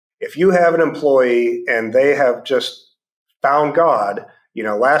If you have an employee and they have just found God,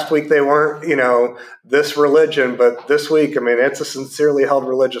 last week they weren't, this religion, but this week, it's a sincerely held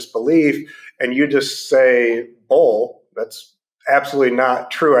religious belief, and you just say, bull, that's absolutely not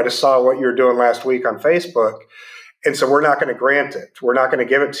true. I just saw what you were doing last week on Facebook. And so we're not going to grant it. We're not going to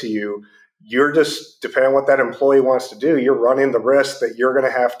give it to you. You're just, depending on what that employee wants to do, you're running the risk that you're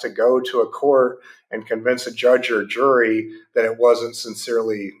going to have to go to a court and convince a judge or a jury that it wasn't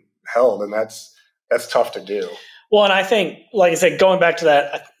sincerely held. And that's tough to do. Well, and I think, like I said, going back to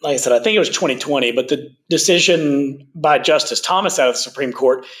that, like I said, I think it was 2020, but the decision by Justice Thomas out of the Supreme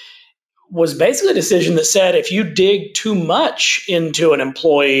Court was basically a decision that said if you dig too much into an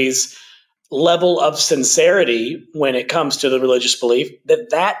employee's level of sincerity when it comes to the religious belief,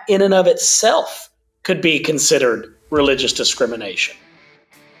 that in and of itself could be considered religious discrimination.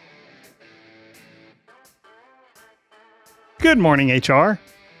 Good morning, HR.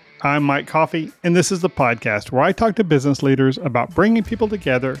 I'm Mike Coffey, and this is the podcast where I talk to business leaders about bringing people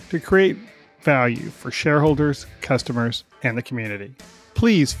together to create value for shareholders, customers, and the community.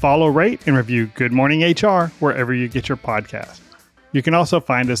 Please follow, rate, and review Good Morning HR wherever you get your podcast. You can also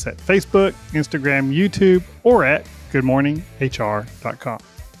find us at Facebook, Instagram, YouTube, or at goodmorninghr.com.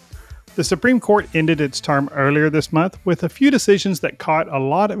 The Supreme Court ended its term earlier this month with a few decisions that caught a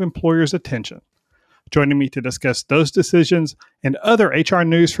lot of employers' attention. Joining me to discuss those decisions and other HR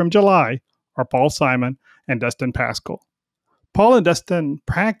news from July are Paul Simon and Dustin Paschal. Paul and Dustin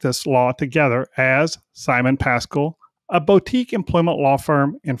practice law together as Simon Paschal, a boutique employment law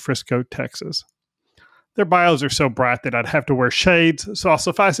firm in Frisco, Texas. Their bios are so bright that I'd have to wear shades, so I'll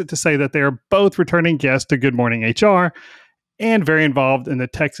suffice it to say that they are both returning guests to Good Morning HR and very involved in the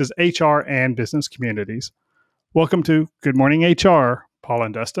Texas HR and business communities. Welcome to Good Morning HR, Paul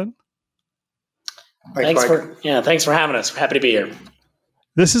and Dustin. Thanks for having us. We're happy to be here.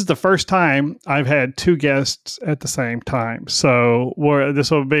 This is the first time I've had two guests at the same time. So this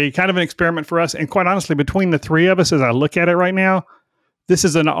will be kind of an experiment for us. And quite honestly, between the three of us, as I look at it right now, this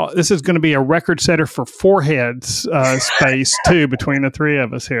is going to be a record setter for foreheads space too between the three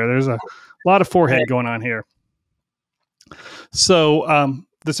of us here. There's a lot of forehead going on here. So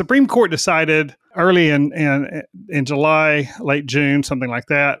the Supreme Court decided early in July, late June, something like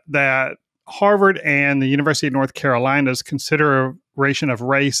that Harvard and the University of North Carolina's consideration of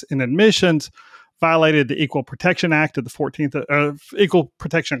race in admissions violated the Equal Protection Act of the 14th Equal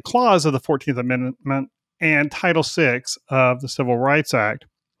Protection Clause of the 14th Amendment and Title VI of the Civil Rights Act.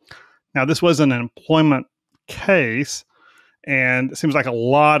 Now, this wasn't an employment case, and it seems like a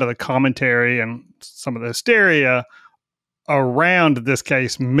lot of the commentary and some of the hysteria around this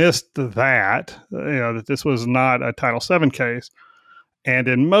case missed that this was not a Title VII case. And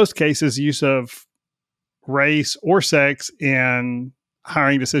in most cases, use of race or sex in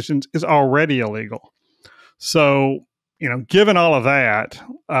hiring decisions is already illegal. So, given all of that,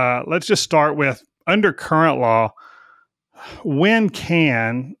 let's just start with, under current law, when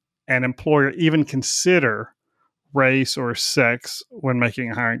can an employer even consider race or sex when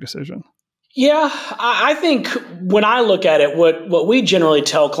making a hiring decision? Yeah, I think when I look at it, what we generally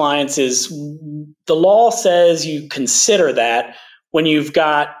tell clients is the law says you consider that when you've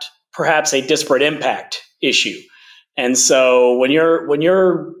got perhaps a disparate impact issue. And so when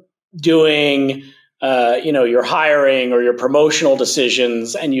you're doing your hiring or your promotional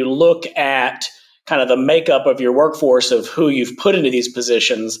decisions, and you look at kind of the makeup of your workforce of who you've put into these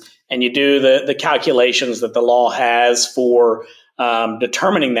positions, and you do the calculations that the law has for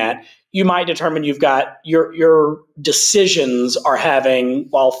determining that, you might determine you've got your decisions are having,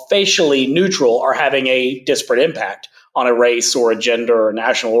 while facially neutral, are having a disparate impact on a race or a gender or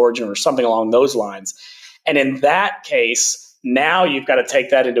national origin or something along those lines. And in that case, now you've got to take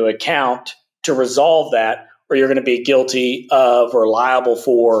that into account to resolve that, or you're going to be guilty of or liable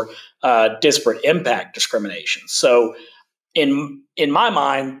for disparate impact discrimination. So in my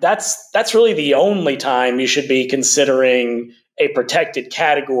mind, that's really the only time you should be considering a protected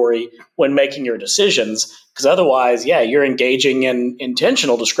category when making your decisions, because otherwise, you're engaging in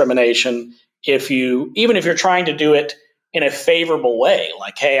intentional discrimination even if you're trying to do it in a favorable way.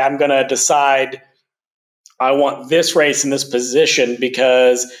 Like, hey, I'm going to decide I want this race in this position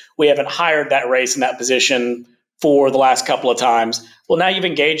because we haven't hired that race in that position for the last couple of times. Well, now you've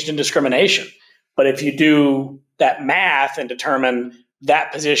engaged in discrimination. But if you do that math and determine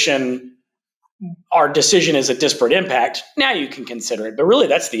that position, our decision is a disparate impact, now you can consider it. But really,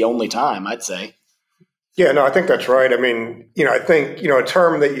 that's the only time, I'd say. Yeah, no, I think that's right. I think, a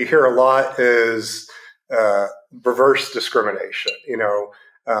term that you hear a lot is reverse discrimination,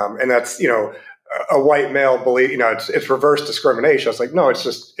 and that's, a white male believe, it's reverse discrimination. It's like, no,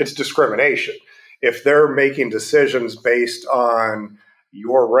 it's discrimination. If they're making decisions based on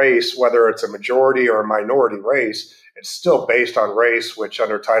your race, whether it's a majority or a minority race, it's still based on race, which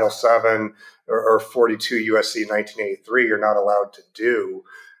under Title VII or 42 USC 1983, you're not allowed to do.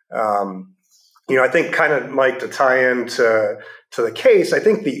 I think kind of, Mike, to tie into the case, I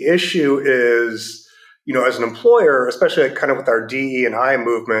think the issue is, as an employer, especially kind of with our DE&I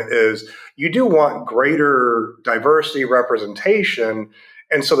movement, is you do want greater diversity representation.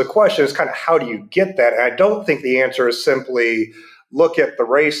 And so the question is kind of, how do you get that? And I don't think the answer is simply look at the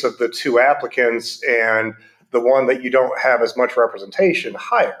race of the two applicants and the one that you don't have as much representation,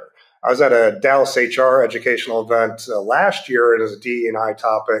 hire. I was at a Dallas HR educational event last year, and it was a DE&I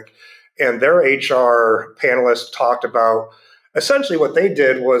topic, and their HR panelists talked about essentially what they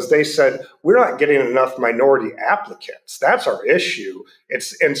did was they said, we're not getting enough minority applicants. That's our issue.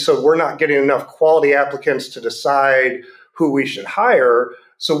 And so we're not getting enough quality applicants to decide who we should hire.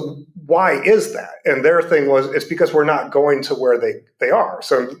 So why is that? And their thing was, it's because we're not going to where they are.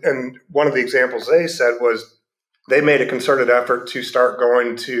 So, and one of the examples they said was they made a concerted effort to start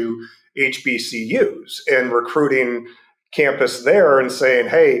going to HBCUs and recruiting campus there and saying,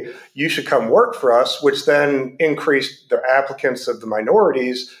 hey, you should come work for us, which then increased the applicants of the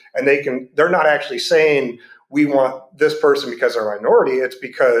minorities. And they're not actually saying we want this person because they're a minority. It's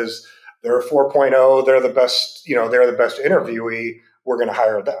because they're a 4.0, they're the best, they're the best interviewee. We're going to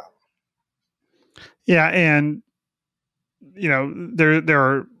hire them. Yeah. And, there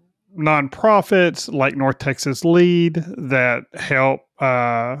are nonprofits like North Texas Lead that help,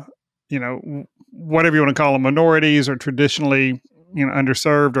 whatever you want to call them, minorities or traditionally,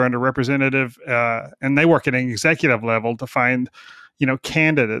 underserved or underrepresented, and they work at an executive level to find,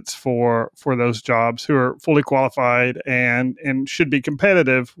 candidates for those jobs who are fully qualified and should be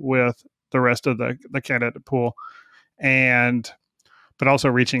competitive with the rest of the candidate pool, but also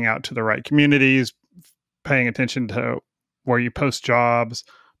reaching out to the right communities, paying attention to where you post jobs,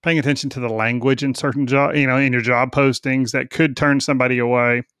 paying attention to the language in certain job, in your job postings that could turn somebody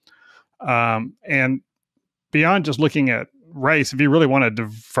away. And beyond just looking at race, if you really want to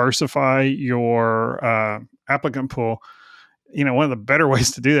diversify your applicant pool, one of the better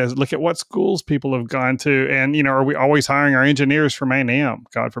ways to do that is look at what schools people have gone to. And, are we always hiring our engineers from A&M,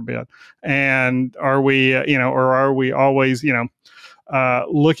 God forbid? And are we, or are we always,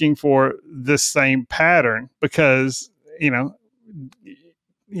 looking for this same pattern? Because,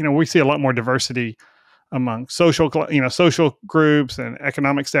 we see a lot more diversity among social groups and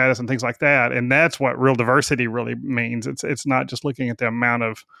economic status and things like that. And that's what real diversity really means. It's not just looking at the amount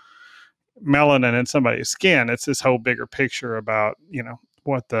of melanin in somebody's skin. It's this whole bigger picture about,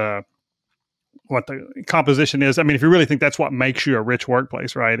 what the composition is. I mean, if you really think that's what makes you a rich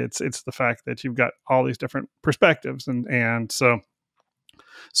workplace, right? It's the fact that you've got all these different perspectives. And so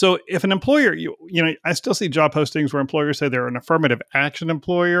if an employer, I still see job postings where employers say they're an affirmative action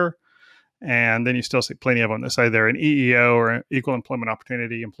employer. And then you still see plenty of them that say they're an EEO or an equal employment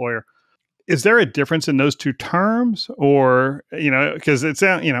opportunity employer. Is there a difference in those two terms? Or, because it's,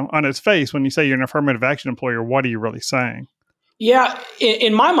 on its face, when you say you're an affirmative action employer, what are you really saying? Yeah,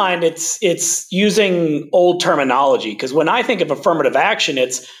 in my mind, it's using old terminology. Because when I think of affirmative action,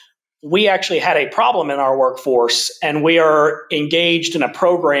 we actually had a problem in our workforce and we are engaged in a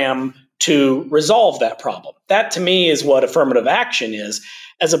program to resolve that problem. That to me is what affirmative action is,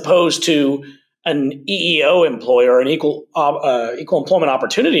 as opposed to an EEO employer, an equal employment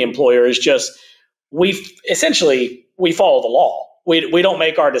opportunity employer is just, we follow the law. We don't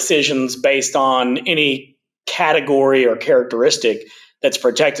make our decisions based on any category or characteristic that's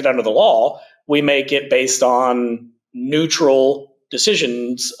protected under the law. We make it based on neutral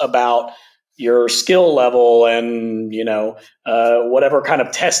decisions about your skill level and, whatever kind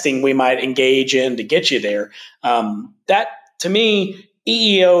of testing we might engage in to get you there. That, to me,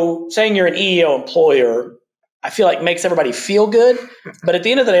 saying you're an EEO employer, I feel like makes everybody feel good. But at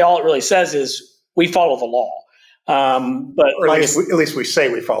the end of the day, all it really says is we follow the law. But at least we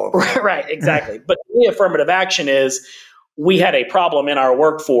say we follow the law. Right, exactly. But the affirmative action is we had a problem in our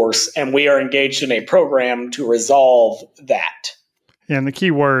workforce and we are engaged in a program to resolve that. Yeah, and the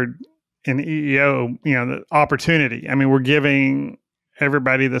key word in EEO, the opportunity. I mean, we're giving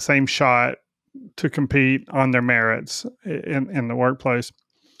everybody the same shot to compete on their merits in the workplace.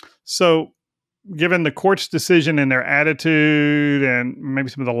 So given the court's decision and their attitude and maybe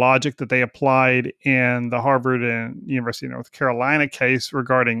some of the logic that they applied in the Harvard and University of North Carolina case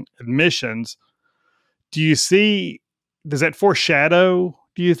regarding admissions, does that foreshadow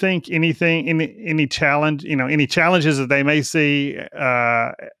do you think any challenge, any challenges that they may see,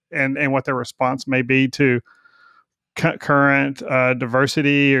 and what their response may be to current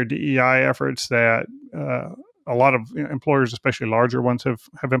diversity or DEI efforts that a lot of employers, especially larger ones,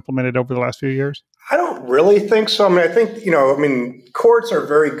 have implemented over the last few years? I don't really think so. I mean, I think, courts are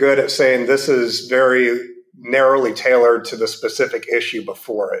very good at saying this is very narrowly tailored to the specific issue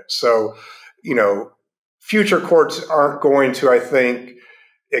before it. So, future courts aren't going to, I think,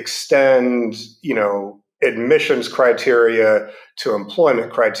 extend, admissions criteria to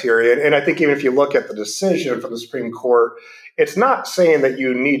employment criteria. And I think even if you look at the decision from the Supreme Court, it's not saying that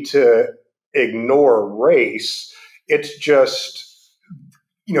you need to ignore race. It's just,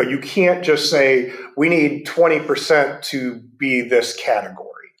 you can't just say we need 20% to be this category.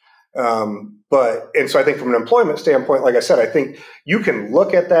 And so I think from an employment standpoint, like I said, I think you can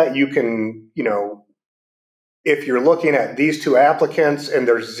look at that. You can, if you're looking at these two applicants and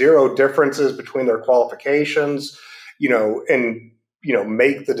there's zero differences between their qualifications,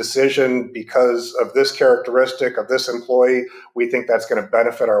 make the decision because of this characteristic of this employee, we think that's going to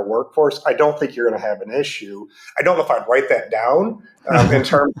benefit our workforce. I don't think you're going to have an issue. I don't know if I'd write that down in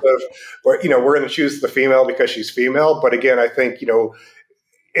terms of, we're going to choose the female because she's female. But again, I think,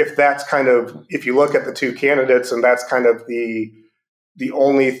 if you look at the two candidates and that's kind of the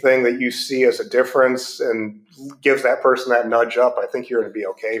only thing that you see as a difference and gives that person that nudge up, I think you're going to be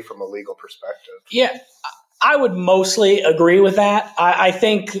okay from a legal perspective. Yeah, I would mostly agree with that. I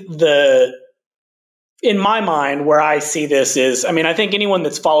think in my mind, where I see this is, I think anyone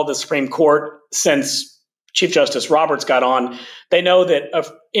that's followed the Supreme Court since Chief Justice Roberts got on, they know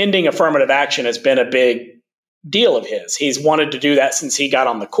that ending affirmative action has been a big deal of his. He's wanted to do that since he got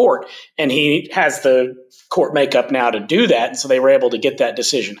on the court, and he has the court makeup now to do that. And so they were able to get that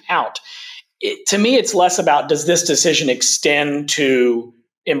decision out. To me, it's less about, does this decision extend to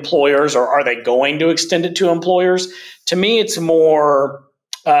employers, or are they going to extend it to employers? To me, it's more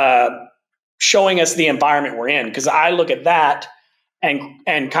showing us the environment we're in, because I look at that and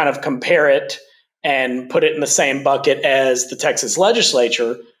kind of compare it and put it in the same bucket as the Texas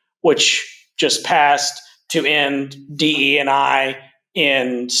legislature, which just passed to end DE&I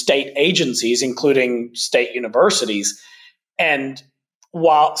in state agencies, including state universities. And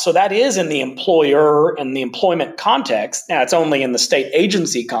so that is in the employer and the employment context. Now, it's only in the state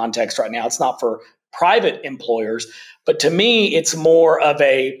agency context right now. It's not for private employers. But to me, it's more of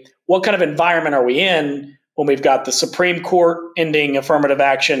what kind of environment are we in when we've got the Supreme Court ending affirmative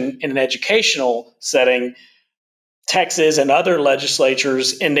action in an educational setting, Texas and other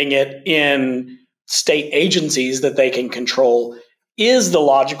legislatures ending it in state agencies that they can control, is the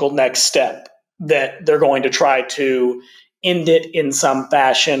logical next step that they're going to try to end it in some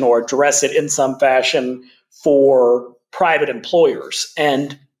fashion or address it in some fashion for private employers.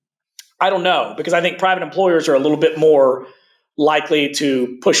 And I don't know, because I think private employers are a little bit more likely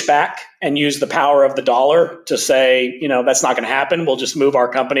to push back and use the power of the dollar to say, that's not going to happen. We'll just move our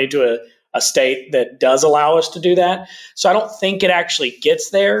company to a state that does allow us to do that. So I don't think it actually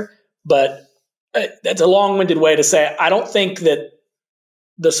gets there, but that's a long-winded way to say I don't think that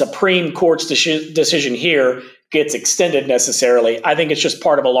the Supreme Court's decision here gets extended necessarily. I think it's just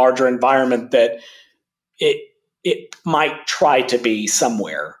part of a larger environment that it might try to be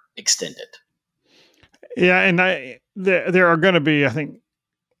somewhere extended. Yeah, and there are going to be, I think,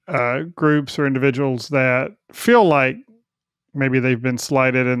 groups or individuals that feel like maybe they've been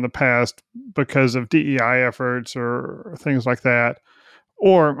slighted in the past because of DEI efforts or things like that.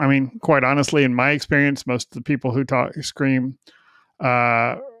 Or, quite honestly, in my experience, most of the people who scream,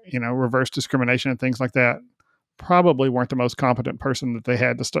 reverse discrimination and things like that probably weren't the most competent person that they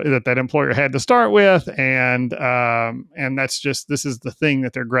had to that employer had to start with, and that's just, this is the thing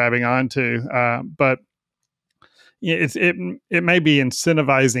that they're grabbing onto. But it may be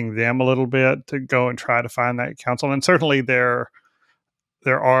incentivizing them a little bit to go and try to find that counsel, and certainly there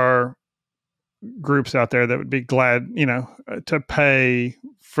are groups out there that would be glad, to pay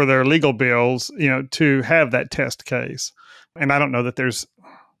for their legal bills, to have that test case. And I don't know that there's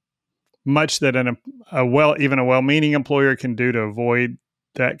much that even a well-meaning employer can do to avoid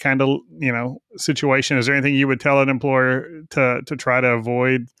that kind of, situation. Is there anything you would tell an employer to try to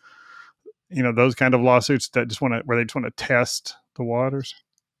avoid, those kind of lawsuits that where they just want to test the waters?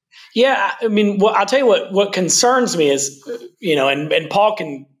 Yeah, I'll tell you what concerns me is, and Paul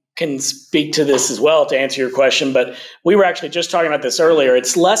can speak to this as well to answer your question, but we were actually just talking about this earlier.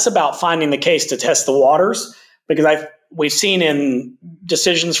 It's less about finding the case to test the waters, because we've seen in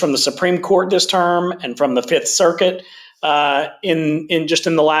decisions from the Supreme Court this term and from the Fifth Circuit in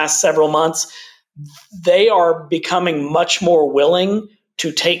the last several months, they are becoming much more willing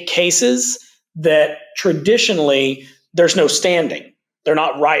to take cases that traditionally there's no standing. They're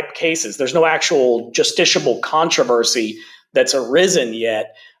not ripe cases. There's no actual justiciable controversy that's arisen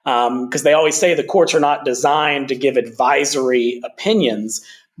yet, because they always say the courts are not designed to give advisory opinions.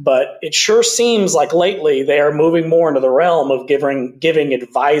 But it sure seems like lately they are moving more into the realm of giving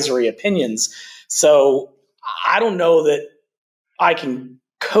advisory opinions. So I don't know that I can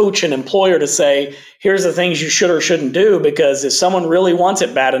coach an employer to say, here's the things you should or shouldn't do, because if someone really wants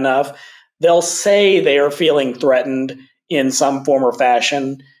it bad enough, they'll say they are feeling threatened in some form or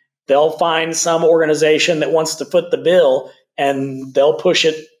fashion. They'll find some organization that wants to foot the bill, and they'll push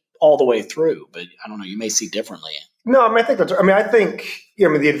it all the way through. But I don't know, you may see differently. No, I think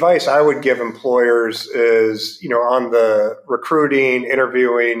the advice I would give employers is, on the recruiting,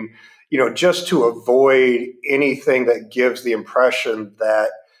 interviewing, just to avoid anything that gives the impression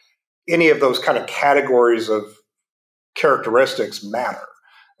that any of those kind of categories of characteristics matter.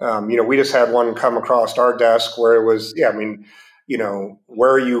 We just had one come across our desk where it was,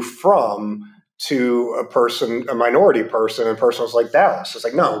 where are you from, to a minority person, and the person was like, Dallas. It's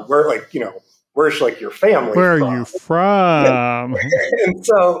like, no, we're like, where's like your family? Where are you from?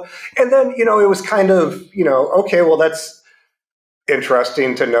 and then, it was kind of, okay, well, that's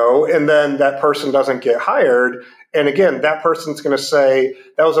interesting to know. And then that person doesn't get hired. And again, that person's going to say,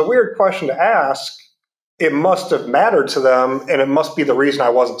 that was a weird question to ask. It must have mattered to them, and it must be the reason I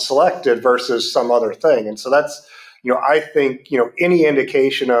wasn't selected versus some other thing. And so that's, I think, any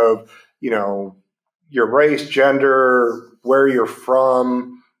indication of, your race, gender, where you're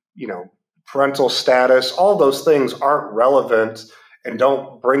from, parental status, all those things aren't relevant, and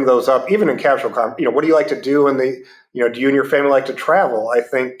don't bring those up, even in casual conversation. What do you like to do in the, do you and your family like to travel? I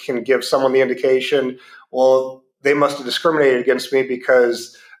think can give someone the indication, well, they must have discriminated against me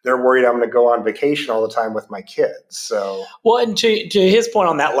because they're worried I'm going to go on vacation all the time with my kids. So, well, and to his point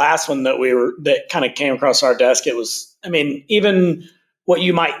on that last one that kind of came across our desk, it was, even what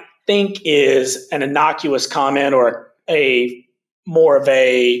you might think is an innocuous comment or a more of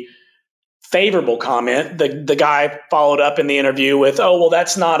a favorable comment, the guy followed up in the interview with, oh, well,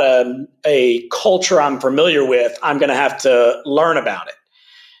 that's not a culture I'm familiar with. I'm going to have to learn about it.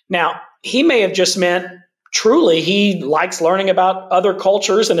 Now, he may have just meant truly he likes learning about other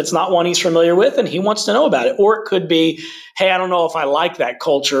cultures and it's not one he's familiar with and he wants to know about it. Or it could be, hey, I don't know if I like that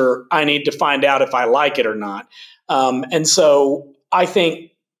culture. I need to find out if I like it or not. And so I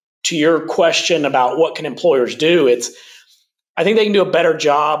think to your question about what can employers do, I think they can do a better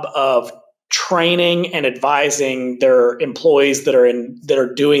job of training and advising their employees that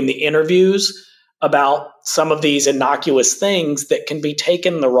are doing the interviews about some of these innocuous things that can be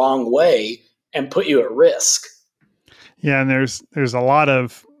taken the wrong way and put you at risk. Yeah, and there's a lot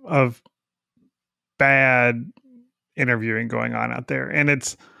of bad interviewing going on out there, and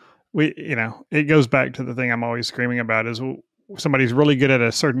it goes back to the thing I'm always screaming about is somebody's really good at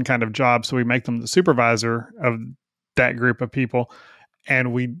a certain kind of job, so we make them the supervisor of that group of people,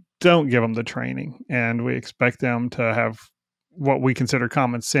 and we don't give them the training, and we expect them to have what we consider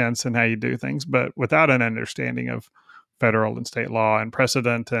common sense in how you do things, but without an understanding of federal and state law and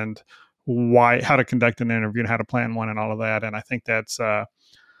precedent and how to conduct an interview and how to plan one and all of that. And I think that's the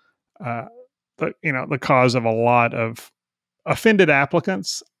cause of a lot of offended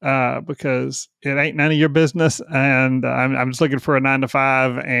applicants because it ain't none of your business, and I'm just looking for a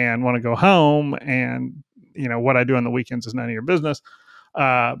 9-to-5 and want to go home, and what I do on the weekends is none of your business.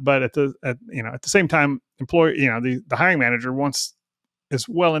 But at the same time, the hiring manager is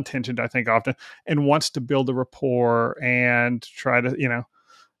well intentioned, I think, often, and wants to build a rapport and try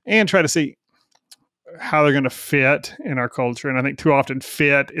to see how they're going to fit in our culture. And I think too often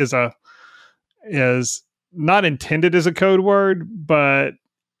fit is not intended as a code word, but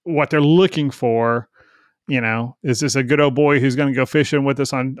what they're looking for, is this a good old boy who's going to go fishing with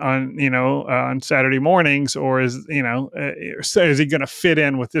us on Saturday mornings, or is he going to fit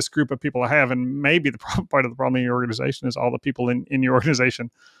in with this group of people I have? And maybe the part of the problem in your organization is all the people in your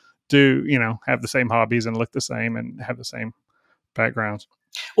organization do, have the same hobbies and look the same and have the same backgrounds.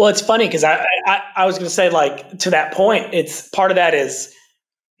 Well, it's funny because I was going to say, like, to that point, it's part of that is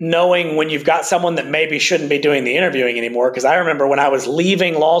knowing when you've got someone that maybe shouldn't be doing the interviewing anymore. Because I remember when I was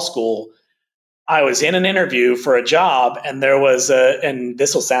leaving law school, I was in an interview for a job, and there was and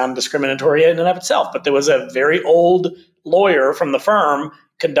this will sound discriminatory in and of itself, but there was a very old lawyer from the firm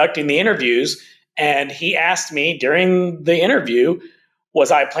conducting the interviews, and he asked me during the interview,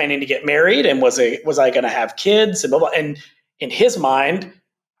 was I planning to get married, and was I going to have kids, and blah, blah. And in his mind,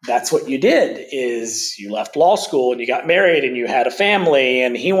 that's what you did, is you left law school and you got married and you had a family,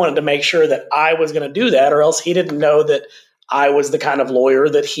 and he wanted to make sure that I was going to do that, or else he didn't know that I was the kind of lawyer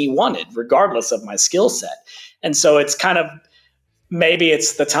that he wanted, regardless of my skill set. And so it's kind of, maybe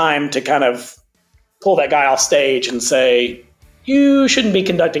it's the time to kind of pull that guy off stage and say, you shouldn't be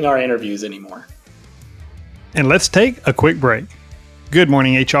conducting our interviews anymore. And let's take a quick break. Good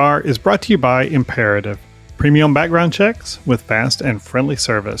Morning HR is brought to you by Imperative, premium background checks with fast and friendly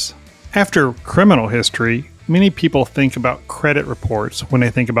service. After criminal history, many people think about credit reports when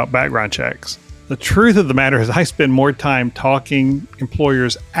they think about background checks. The truth of the matter is I spend more time talking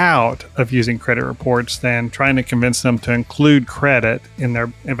employers out of using credit reports than trying to convince them to include credit in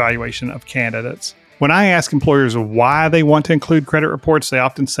their evaluation of candidates. When I ask employers why they want to include credit reports, they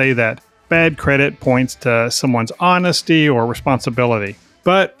often say that bad credit points to someone's honesty or responsibility.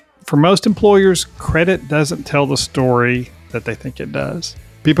 But for most employers, credit doesn't tell the story that they think it does.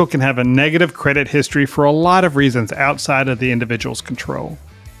 People can have a negative credit history for a lot of reasons outside of the individual's control.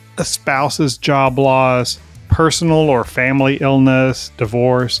 A spouse's job loss, personal or family illness,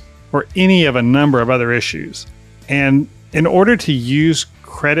 divorce, or any of a number of other issues. And in order to use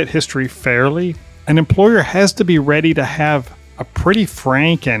credit history fairly, an employer has to be ready to have a pretty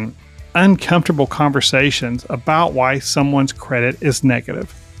frank and uncomfortable conversations about why someone's credit is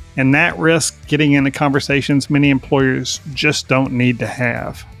negative. And that risks getting into conversations many employers just don't need to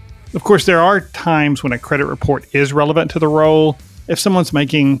have. Of course, there are times when a credit report is relevant to the role. If someone's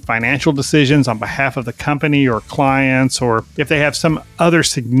making financial decisions on behalf of the company or clients, or if they have some other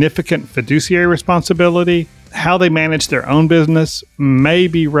significant fiduciary responsibility, how they manage their own business may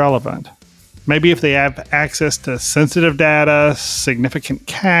be relevant. Maybe if they have access to sensitive data, significant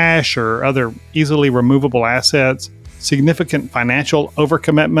cash, or other easily removable assets, significant financial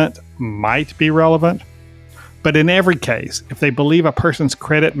overcommitment might be relevant. But in every case, if they believe a person's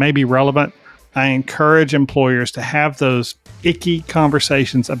credit may be relevant, I encourage employers to have those icky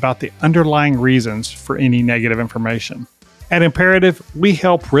conversations about the underlying reasons for any negative information. At Imperative, we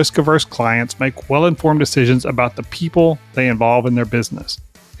help risk-averse clients make well-informed decisions about the people they involve in their business.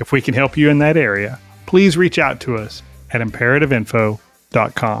 If we can help you in that area, please reach out to us at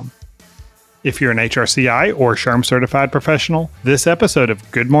imperativeinfo.com. If you're an HRCI or SHRM certified professional, this episode of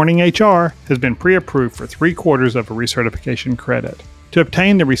Good Morning HR has been pre-approved for 3/4 of a recertification credit. To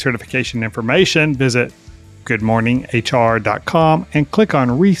obtain the recertification information, visit goodmorninghr.com and click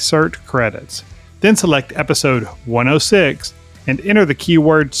on Recert Credits. Then select episode 106 and enter the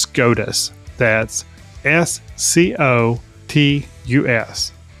keyword SCOTUS. That's SCOTUS.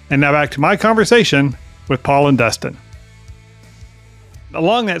 And now back to my conversation with Paul and Dustin.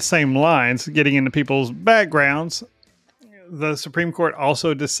 Along that same lines, getting into people's backgrounds, the Supreme Court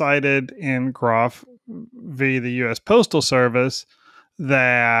also decided in Groff v. the U.S. Postal Service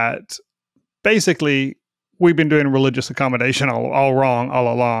that basically we've been doing religious accommodation all wrong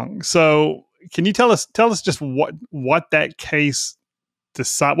all along. So can you tell us just what that case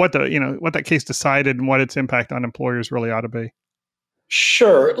what that case decided and what its impact on employers really ought to be?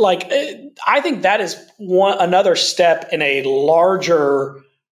 Sure. I think that is another step in a larger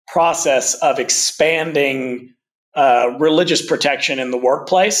process of expanding religious protection in the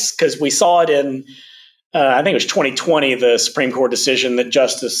workplace, because we saw it in, I think it was 2020, the Supreme Court decision that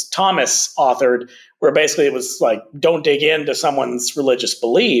Justice Thomas authored, where basically it was like, don't dig into someone's religious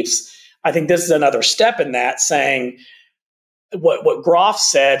beliefs. I think this is another step in that, saying what Groff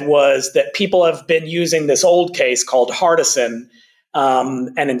said was that people have been using this old case called Hardison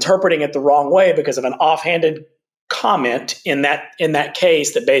and interpreting it the wrong way because of an offhanded comment in that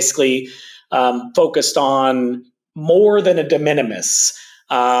case that basically focused on more than a de minimis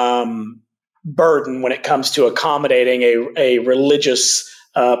burden when it comes to accommodating a religious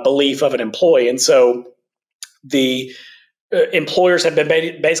belief of an employee. And so the employers have been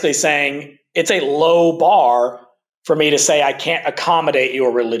basically saying it's a low bar for me to say I can't accommodate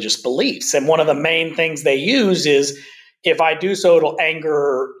your religious beliefs. And one of the main things they use is, if I do so, it'll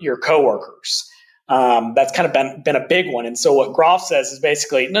anger your coworkers. That's kind of been a big one. And so what Groff says is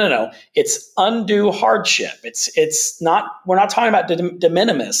basically, no, it's undue hardship. It's not, we're not talking about de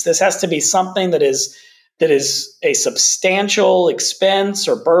minimis. This has to be something that is a substantial expense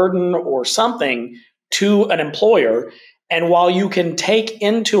or burden or something to an employer. And while you can take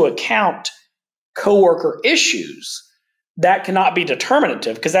into account coworker issues, that cannot be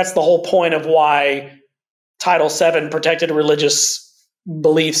determinative, because that's the whole point of why Title VII protected religious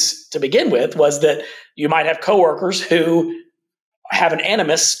beliefs to begin with, was that you might have coworkers who have an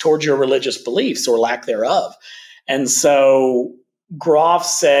animus towards your religious beliefs or lack thereof. And so Groff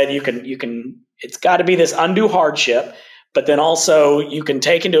said you can it's got to be this undue hardship, but then also you can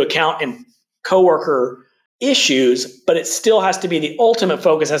take into account in coworker issues, but it still has to be, the ultimate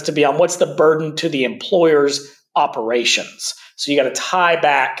focus has to be on what's the burden to the employer's operations. So you got to tie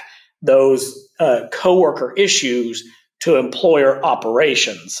back those coworker issues to employer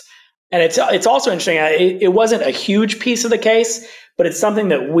operations. And it's also interesting. It wasn't a huge piece of the case, but it's something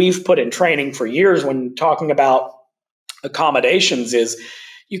that we've put in training for years when talking about accommodations is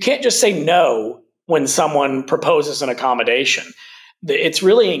you can't just say no when someone proposes an accommodation. It's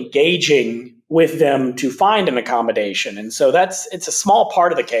really engaging with them to find an accommodation. And so it's a small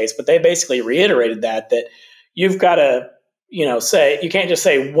part of the case, but they basically reiterated that you've got to, say, you can't just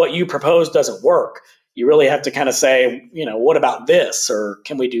say what you propose doesn't work. You really have to kind of say, what about this? Or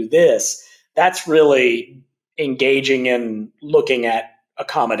can we do this? That's really engaging in looking at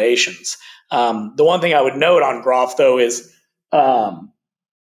accommodations. The one thing I would note on Groff, though, is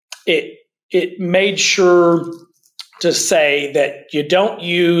it made sure to say that you don't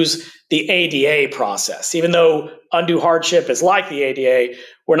use the ADA process. Even though undue hardship is like the ADA,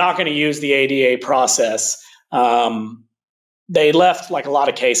 we're not going to use the ADA process. They left, like a lot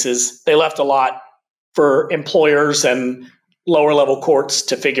of cases, they left a lot for employers and lower level courts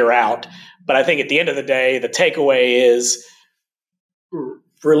to figure out. But I think at the end of the day, the takeaway is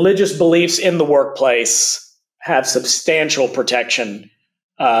religious beliefs in the workplace have substantial protection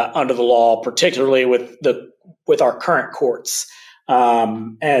under the law, particularly with our current courts.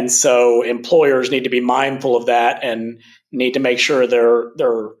 And so employers need to be mindful of that and need to make sure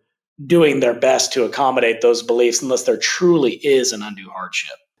they're doing their best to accommodate those beliefs unless there truly is an undue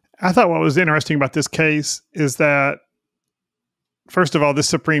hardship. I thought what was interesting about this case is that, first of all, the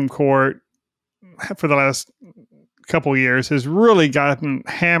Supreme Court for the last couple of years has really gotten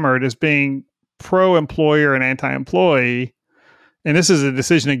hammered as being pro-employer and anti-employee. And this is a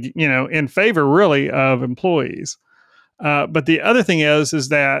decision, in favor really of employees. But the other thing is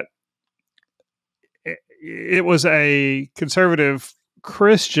that it was a conservative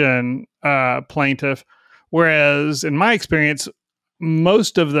Christian plaintiff, whereas in my experience,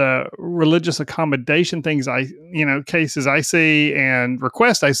 most of the religious accommodation things cases I see and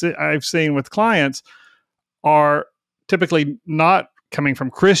requests I've seen with clients are typically not coming from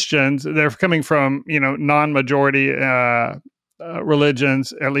Christians. They're coming from, non-majority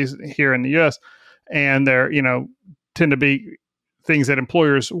religions, at least here in the U.S. And they're, tend to be things that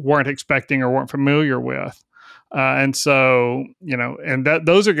employers weren't expecting or weren't familiar with. And so, and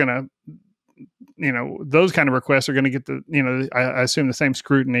those are going to, those kind of requests are going to get I assume the same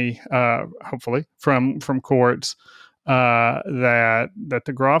scrutiny, hopefully from courts that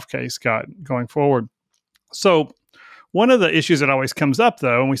the Groff case got going forward. So one of the issues that always comes up,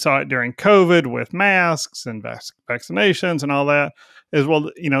 though, and we saw it during COVID with masks and vaccinations and all that, is,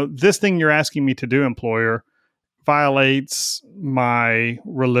 well, this thing you're asking me to do, employer, violates my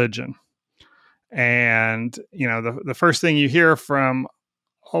religion. And, the first thing you hear from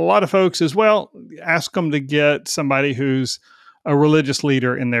a lot of folks is, well, ask them to get somebody who's a religious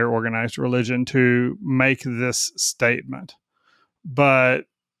leader in their organized religion to make this statement. But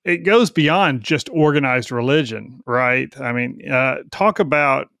it goes beyond just organized religion, right? I mean, talk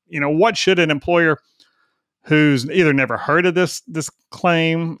about, what should an employer who's either never heard of this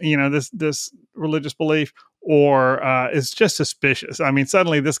claim, this religious belief, or is just suspicious. I mean,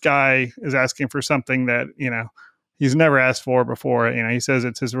 suddenly this guy is asking for something that, he's never asked for before. He says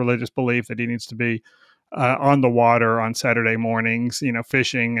it's his religious belief that he needs to be on the water on Saturday mornings,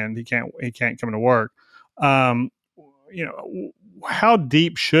 fishing, and he can't come to work. How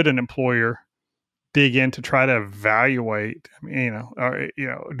deep should an employer dig in to try to evaluate? I mean,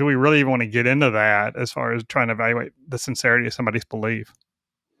 do we really even want to get into that as far as trying to evaluate the sincerity of somebody's belief?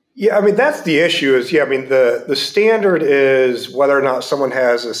 Yeah, I mean, that's the issue is, the standard is whether or not someone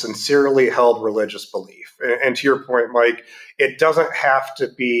has a sincerely held religious belief. And to your point, Mike, it doesn't have to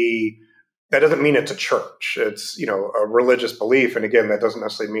be, that doesn't mean it's a church. It's, a religious belief. And again, that doesn't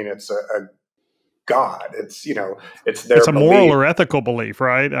necessarily mean it's a God. It's, it's their It's a moral or ethical belief,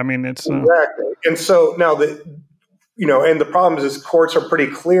 right? I mean, it's... Exactly. And so now and the problem is courts are pretty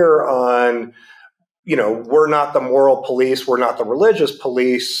clear on, we're not the moral police, we're not the religious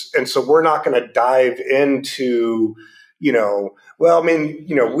police. And so we're not going to dive into,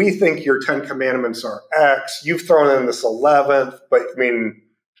 we think your 10 commandments are X, you've thrown in this 11th, but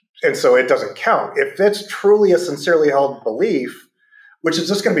and so it doesn't count. If it's truly a sincerely held belief, which is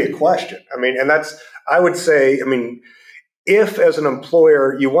just going to be a question. And I would say, if as an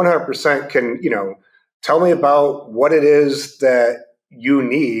employer, you 100% can, tell me about what it is that you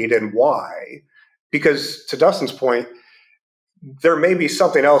need and why. Because to Dustin's point, there may be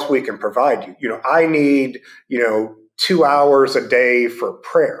something else we can provide you. I need, 2 hours a day for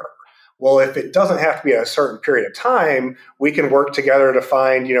prayer. Well, if it doesn't have to be a certain period of time, we can work together to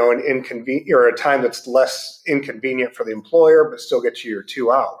find, an inconvenient or a time that's less inconvenient for the employer, but still get you your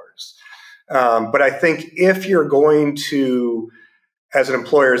 2 hours. But I think if you're going to, as an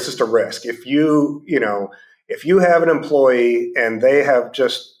employer, it's just a risk. If you have an employee and they have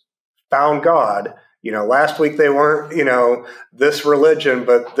just found God, last week they weren't, this religion,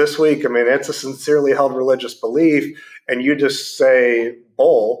 but this week, it's a sincerely held religious belief, and you just say,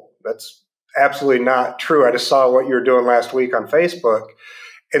 bull, that's absolutely not true. I just saw what you were doing last week on Facebook,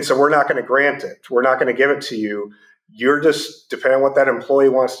 and so we're not going to grant it. We're not going to give it to you. You're just, depending on what that employee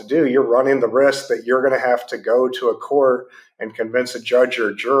wants to do, you're running the risk that you're going to have to go to a court and convince a judge or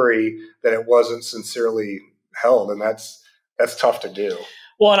a jury that it wasn't sincerely held, and that's tough to do.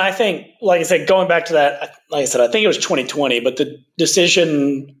 Well, and I think, like I said, going back to that, like I said, I think it was 2020, but the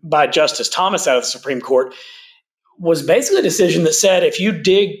decision by Justice Thomas out of the Supreme Court was basically a decision that said if you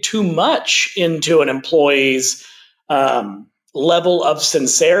dig too much into an employee's level of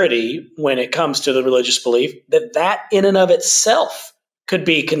sincerity when it comes to the religious belief, that in and of itself could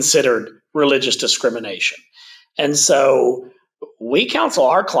be considered religious discrimination. And so we counsel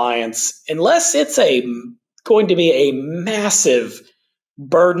our clients, unless it's going to be a massive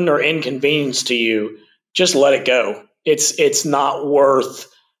burden or inconvenience to you, just let it go. It's not worth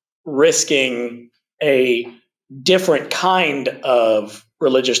risking a different kind of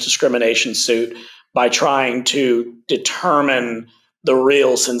religious discrimination suit by trying to determine the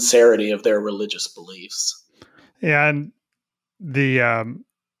real sincerity of their religious beliefs. Yeah, and the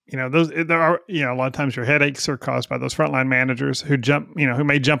there are a lot of times your headaches are caused by those frontline managers who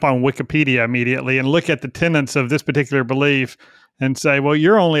may jump on Wikipedia immediately and look at the tenets of this particular belief and say, well,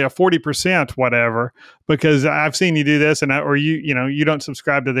 you're only a 40% whatever because I've seen you do this, or you don't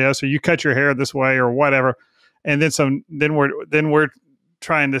subscribe to this, or you cut your hair this way, or whatever. And then we're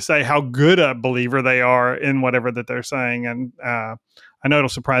trying to say how good a believer they are in whatever that they're saying. And I know it'll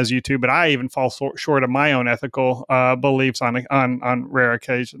surprise you too, but I even fall short of my own ethical beliefs on rare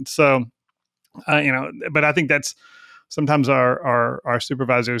occasions. So, but I think that's sometimes our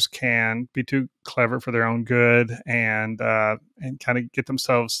supervisors can be too clever for their own good and kind of get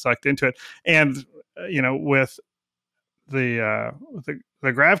themselves sucked into it. And with the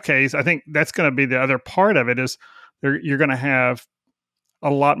Grav case, I think that's going to be the other part of it is you're going to have a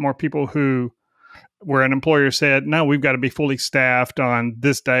lot more people where an employer said, no, we've got to be fully staffed on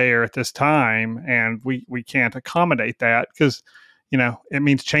this day or at this time, and we can't accommodate that because, it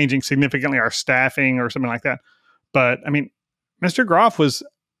means changing significantly our staffing or something like that. But, Mr. Groff was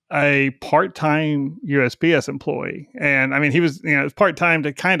a part-time USPS employee. And, he was, it was part-time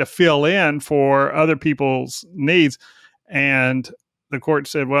to kind of fill in for other people's needs. And the court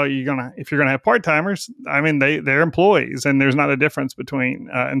said, well, if you're gonna have part-timers, they're employees, and there's not a difference between.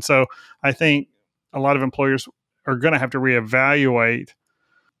 And so I think a lot of employers are going to have to reevaluate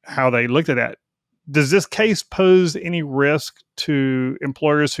how they looked at that. Does this case pose any risk to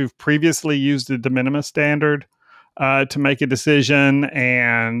employers who've previously used the de minimis standard to make a decision?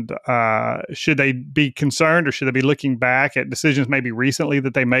 And should they be concerned, or should they be looking back at decisions maybe recently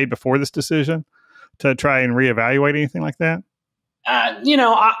that they made before this decision to try and reevaluate anything like that? I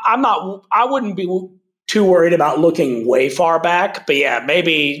wouldn't be too worried about looking way far back, but yeah,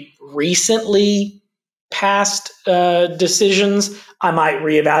 maybe recently past decisions, I might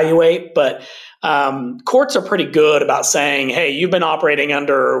reevaluate. But courts are pretty good about saying, hey, you've been operating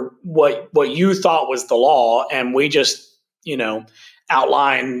under what you thought was the law, and we just,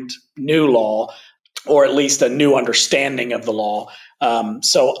 outlined new law, or at least a new understanding of the law.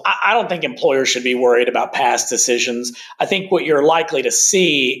 So I don't think employers should be worried about past decisions. I think what you're likely to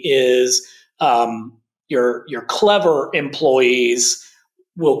see is your clever employees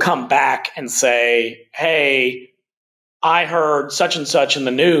will come back and say, hey, I heard such and such in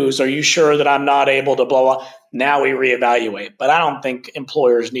the news. Are you sure that I'm not able to blah, blah? Now we reevaluate. But I don't think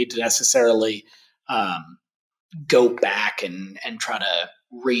employers need to necessarily go back and try to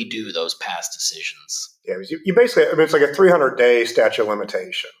redo those past decisions. Yeah, you basically, it's like a 300-day statute of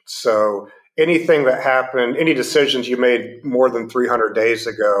limitations. So anything that happened, any decisions you made more than 300 days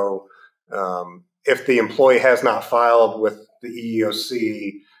ago, if the employee has not filed with the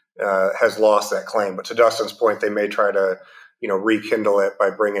EEOC, has lost that claim. But to Dustin's point, they may try to, rekindle it by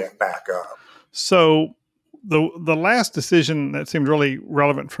bringing it back up. So the last decision that seemed really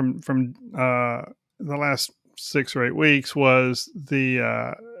relevant from the last 6 or 8 weeks was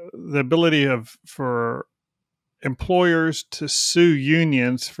the ability for employers to sue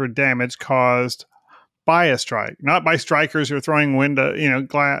unions for damage caused by a strike, not by strikers who are throwing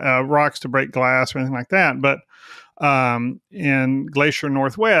rocks to break glass or anything like that. But in Glacier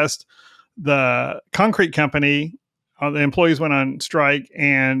Northwest, the concrete company, the employees went on strike,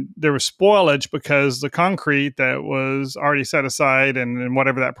 and there was spoilage because the concrete that was already set aside and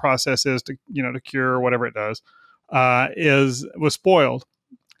whatever that process is to cure or whatever it does was spoiled,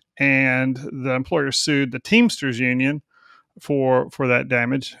 and the employer sued the Teamsters union for that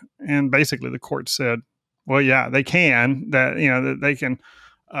damage, and basically the court said, well, yeah, they can that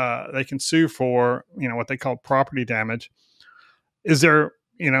they can sue for what they call property damage. Is there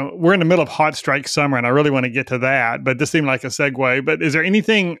we're in the middle of hot strike summer, and I really want to get to that, but this seemed like a segue. But is there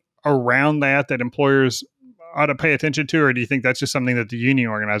anything around that employers ought to pay attention to, or do you think that's just something that the union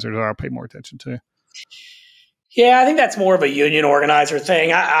organizers ought to pay more attention to? Yeah, I think that's more of a union organizer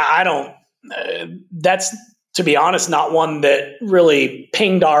thing. I don't, that's, to be honest, not one that really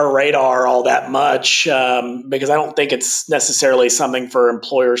pinged our radar all that much, because I don't think it's necessarily something for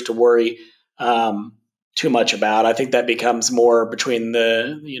employers to worry too much about. I think that becomes more between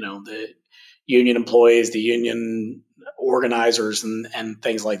the union employees, the union organizers, and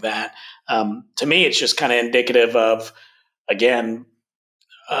things like that. To me, it's just kind of indicative of, again,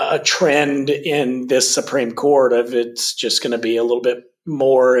 a trend in this Supreme Court of it's just going to be a little bit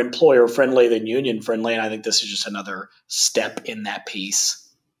more employer friendly than union friendly. And I think this is just another step in that piece.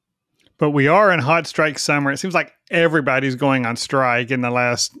 But we are in hot strike summer. It seems like everybody's going on strike in the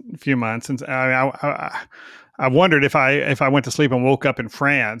last few months. And I wondered if I went to sleep and woke up in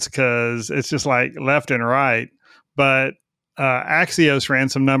France, because it's just like left and right. But Axios ran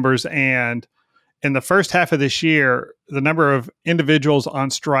some numbers, and in the first half of this year, the number of individuals on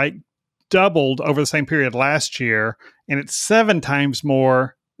strike doubled over the same period last year, and it's 7 times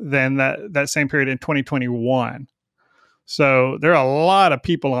more than that same period in 2021. So there are a lot of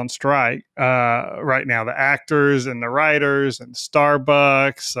people on strike right now, the actors and the writers and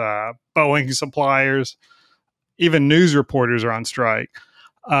Starbucks, Boeing suppliers, even news reporters are on strike.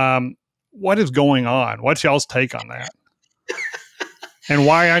 What is going on? What's y'all's take on that? And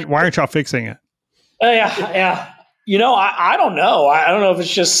why aren't y'all fixing it? Yeah. I don't know. I don't know if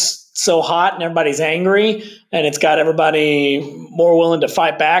it's just so hot and everybody's angry and it's got everybody more willing to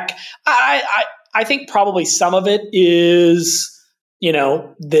fight back. I think probably some of it is,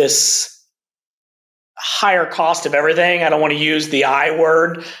 this higher cost of everything. I don't want to use the I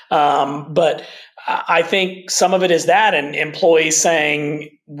word, but I think some of it is that, and employees saying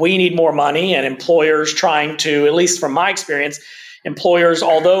we need more money, and employers trying to, at least from my experience, employers,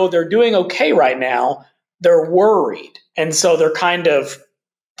 although they're doing okay right now, they're worried. And so they're kind of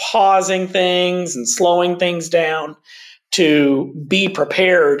pausing things and slowing things down to be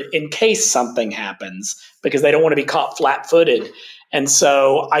prepared in case something happens, because they don't want to be caught flat-footed. And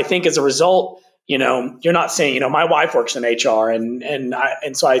so I think as a result, you're not seeing, my wife works in HR,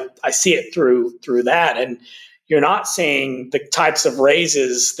 and so I see it through that. And you're not seeing the types of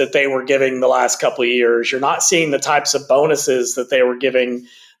raises that they were giving the last couple of years. You're not seeing the types of bonuses that they were giving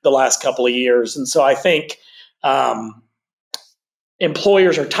the last couple of years. And so I think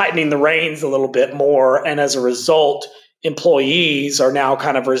employers are tightening the reins a little bit more. And as a result, employees are now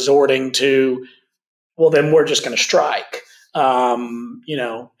kind of resorting to, well, then we're just going to strike, and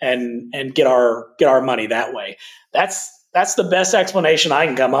get our money that way. That's the best explanation I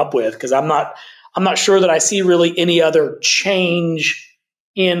can come up with, because I'm not sure that I see really any other change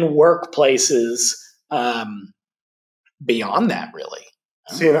in workplaces beyond that, really.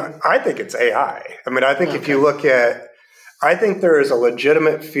 See, I think it's AI. I think if you look at, I think there is a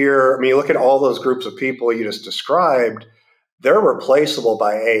legitimate fear. You look at all those groups of people you just described, they're replaceable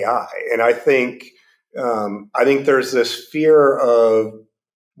by AI. And I think there's this fear of,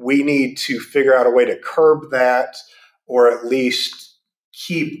 we need to figure out a way to curb that, or at least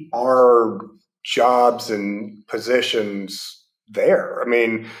keep our jobs and positions there.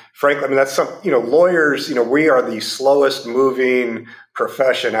 Frankly, that's lawyers, we are the slowest moving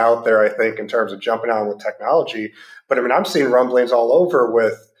profession out there, I think, in terms of jumping on with technology. But I'm seeing rumblings all over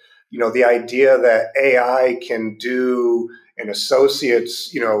with, the idea that AI can do an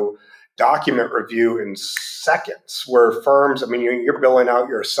associate's, document review in seconds, where firms, you're billing out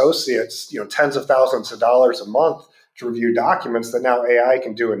your associates, tens of thousands of dollars a month to review documents that now AI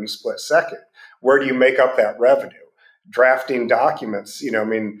can do in a split second. Where do you make up that revenue? Drafting documents,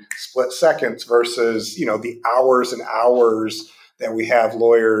 split seconds versus, the hours and hours that we have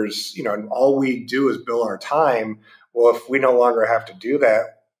lawyers, and all we do is bill our time. Well, if we no longer have to do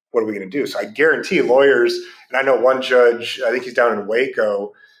that, what are we going to do? So I guarantee lawyers, and I know one judge, I think he's down in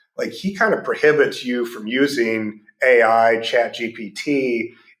Waco, he kind of prohibits you from using AI,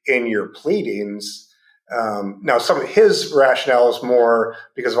 ChatGPT in your pleadings. Now, some of his rationale is more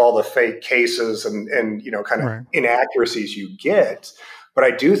because of all the fake cases and kind of inaccuracies you get. But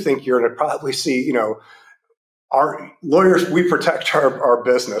I do think you're going to probably see, our lawyers, we protect our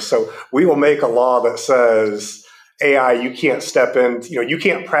business. So we will make a law that says, AI, you can't step in, you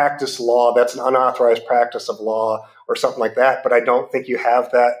can't practice law. That's an unauthorized practice of law or something like that. But I don't think you have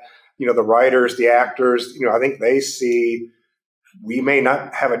that, the writers, the actors, I think they see we may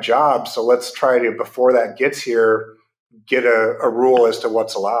not have a job. So let's try to, before that gets here, get a rule as to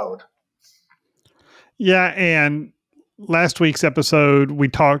what's allowed. Yeah. And last week's episode, we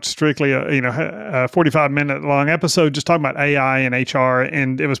talked strictly, a 45-minute long episode, just talking about AI and HR.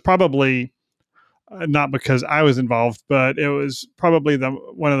 And it was probably not because I was involved, but it was probably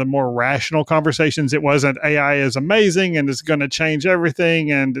one of the more rational conversations. It wasn't AI is amazing and it's going to change everything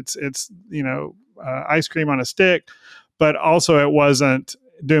and it's ice cream on a stick, but also it wasn't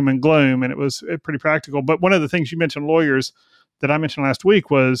doom and gloom, and it was pretty practical. But one of the things you mentioned, lawyers, that I mentioned last week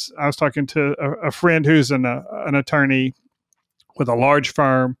was I was talking to a friend who's an attorney with a large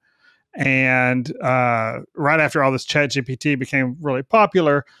firm, and right after all this ChatGPT became really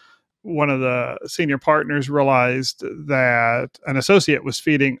popular, one of the senior partners realized that an associate was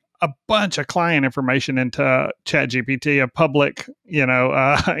feeding a bunch of client information into ChatGPT, a public,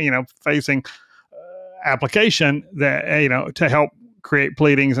 facing application that, to help create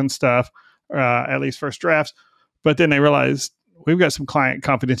pleadings and stuff, at least first drafts. But then they realized we've got some client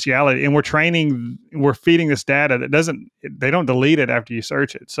confidentiality, and we're feeding this data they don't delete it after you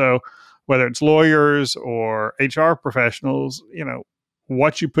search it. So whether it's lawyers or HR professionals,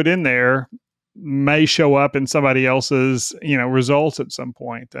 what you put in there may show up in somebody else's, results at some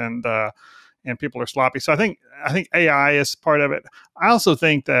point, and people are sloppy. So I think AI is part of it. I also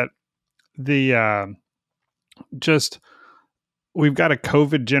think that we've got a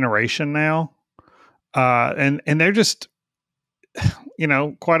COVID generation now, and they're just,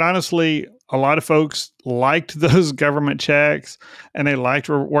 quite honestly, a lot of folks liked those government checks, and they liked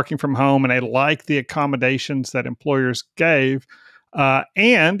working from home, and they liked the accommodations that employers gave.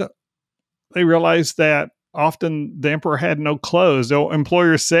 And they realized that often the emperor had no clothes. The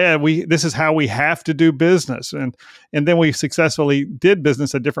employers said, this is how we have to do business. And then we successfully did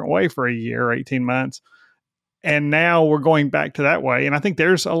business a different way for a year or 18 months. And now we're going back to that way. And I think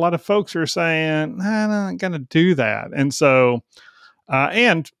there's a lot of folks who are saying, I'm not going to do that. And so,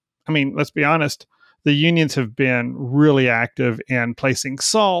 let's be honest, the unions have been really active in placing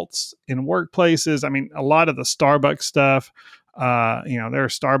salts in workplaces. A lot of the Starbucks stuff, there are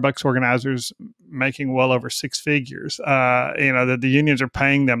Starbucks organizers making well over six figures, that the unions are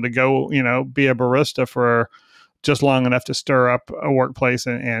paying them to go, be a barista for just long enough to stir up a workplace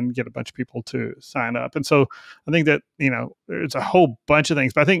and get a bunch of people to sign up. And so I think that, there's a whole bunch of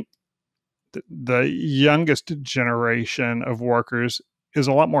things, but I think the youngest generation of workers is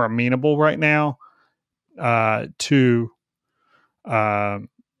a lot more amenable right now to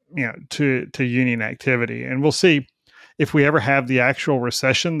union activity. And we'll see if we ever have the actual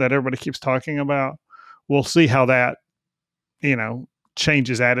recession that everybody keeps talking about. We'll see how that,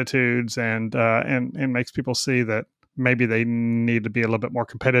 changes attitudes and makes people see that maybe they need to be a little bit more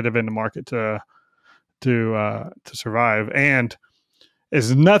competitive in the market to survive. And it's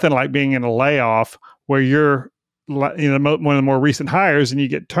nothing like being in a layoff where you're one of the more recent hires and you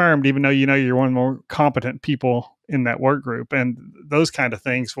get termed, even though you're one of the more competent people in that work group. And those kind of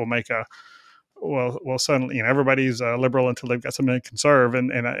things will make suddenly, everybody's liberal until they've got something to conserve,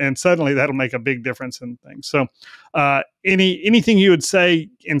 and suddenly that'll make a big difference in things. So, anything you would say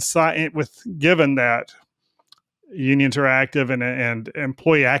given that unions are active and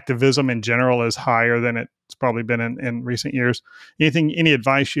employee activism in general is higher than it's probably been in recent years. Any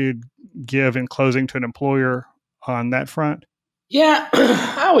advice you'd give in closing to an employer on that front? Yeah,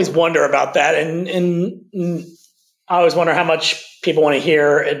 I always wonder about that, and I always wonder how much people want to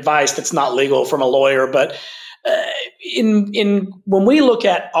hear advice that's not legal from a lawyer. But when we look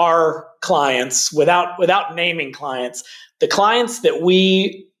at our clients, without naming clients, the clients that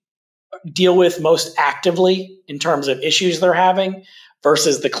we deal with most actively in terms of issues they're having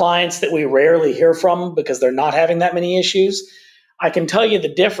versus the clients that we rarely hear from because they're not having that many issues, I can tell you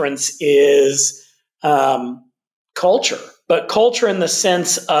the difference is culture, but culture in the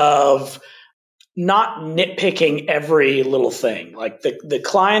sense of not nitpicking every little thing. Like the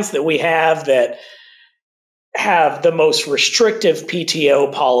clients that we have that have the most restrictive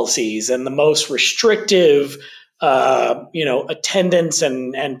PTO policies and the most restrictive attendance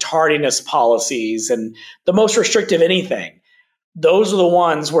and tardiness policies and the most restrictive anything, those are the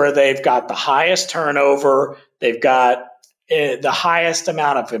ones where they've got the highest turnover, they've got the highest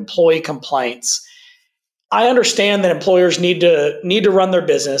amount of employee complaints. I understand that employers need to run their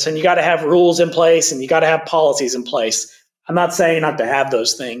business, and you got to have rules in place and you got to have policies in place. I'm not saying not to have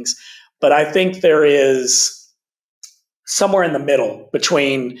those things, but I think there is somewhere in the middle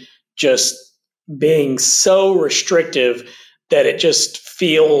between just being so restrictive that it just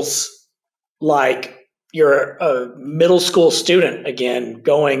feels like you're a middle school student again,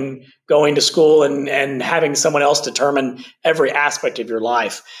 going to school and having someone else determine every aspect of your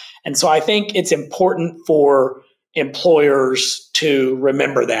life. And so I think it's important for employers to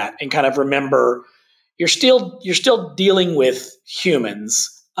remember that and kind of remember you're still dealing with humans,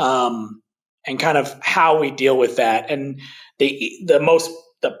 and kind of how we deal with that. And the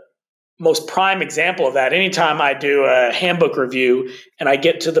most prime example of that, anytime I do a handbook review and I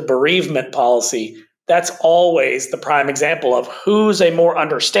get to the bereavement policy, that's always the prime example of who's a more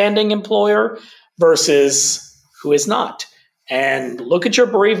understanding employer versus who is not. And look at your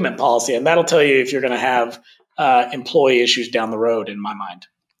bereavement policy, and that'll tell you if you're going to have employee issues down the road, in my mind.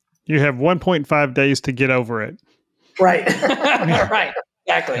 You have 1.5 days to get over it. Right. Right.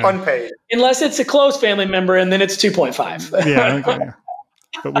 Exactly. Unpaid. Unless it's a close family member, and then it's 2.5. Yeah. Okay.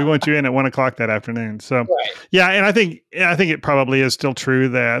 But we want you in at 1:00 that afternoon. So, right. Yeah. And I think it probably is still true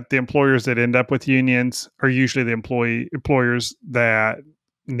that the employers that end up with unions are usually the employers that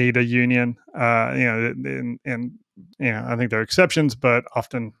need a union. And I think there are exceptions, but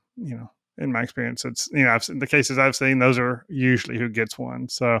often, in my experience, it's, the cases I've seen, those are usually who gets one.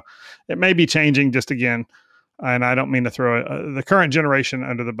 So it may be changing just again. And I don't mean to throw the current generation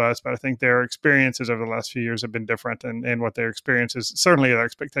under the bus, but I think their experiences over the last few years have been different. And what their experiences, certainly their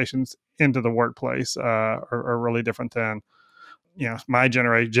expectations into the workplace are really different than, my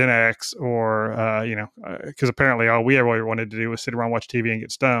generation, Gen X, or, because apparently all we ever wanted to do was sit around, watch TV and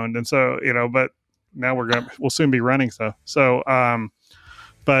get stoned. And so, but now we'll soon be running stuff. So,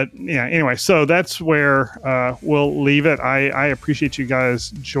 but yeah, anyway, so that's where we'll leave it. I appreciate you guys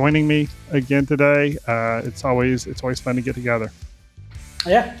joining me again today. It's always fun to get together.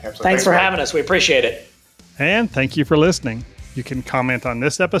 Yeah. Thanks for having us. We appreciate it. And thank you for listening. You can comment on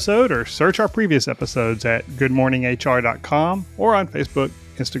this episode or search our previous episodes at goodmorninghr.com or on Facebook,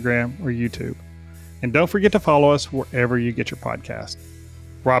 Instagram, or YouTube. And don't forget to follow us wherever you get your podcast.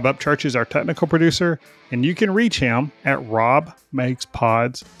 Rob Upchurch is our technical producer, and you can reach him at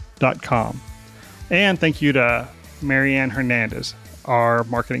robmakespods.com. And thank you to Marianne Hernandez, our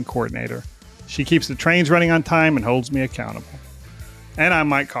marketing coordinator. She keeps the trains running on time and holds me accountable. And I'm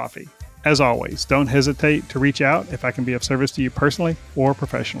Mike Coffey. As always, don't hesitate to reach out if I can be of service to you personally or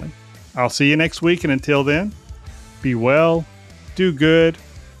professionally. I'll see you next week, and until then, be well, do good,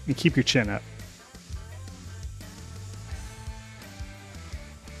 and keep your chin up.